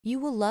You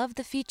will love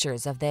the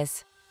features of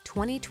this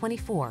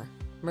 2024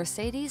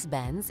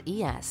 Mercedes-Benz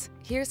ES.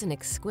 Here's an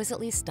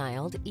exquisitely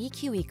styled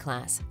EQE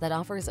class that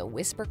offers a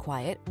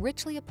whisper-quiet,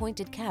 richly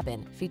appointed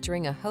cabin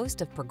featuring a host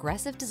of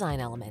progressive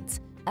design elements,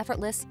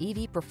 effortless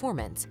EV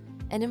performance,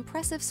 an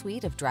impressive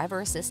suite of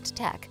driver assist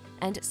tech,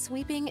 and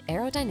sweeping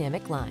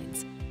aerodynamic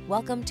lines.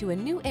 Welcome to a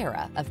new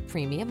era of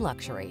premium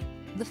luxury.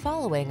 The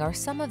following are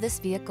some of this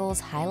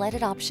vehicle's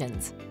highlighted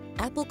options: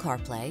 Apple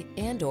CarPlay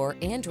and/or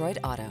Android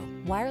Auto,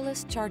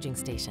 wireless charging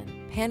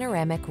station,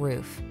 panoramic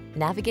roof,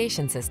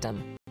 navigation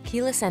system,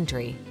 keyless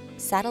entry,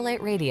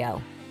 satellite radio,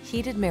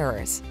 heated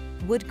mirrors,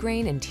 wood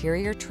grain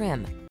interior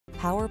trim,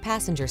 power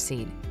passenger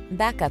seat,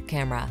 backup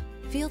camera.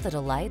 Feel the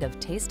delight of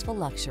tasteful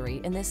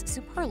luxury in this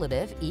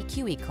superlative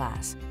EQE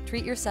class.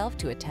 Treat yourself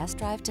to a test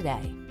drive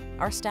today.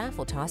 Our staff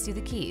will toss you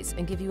the keys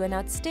and give you an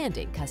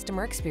outstanding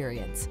customer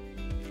experience.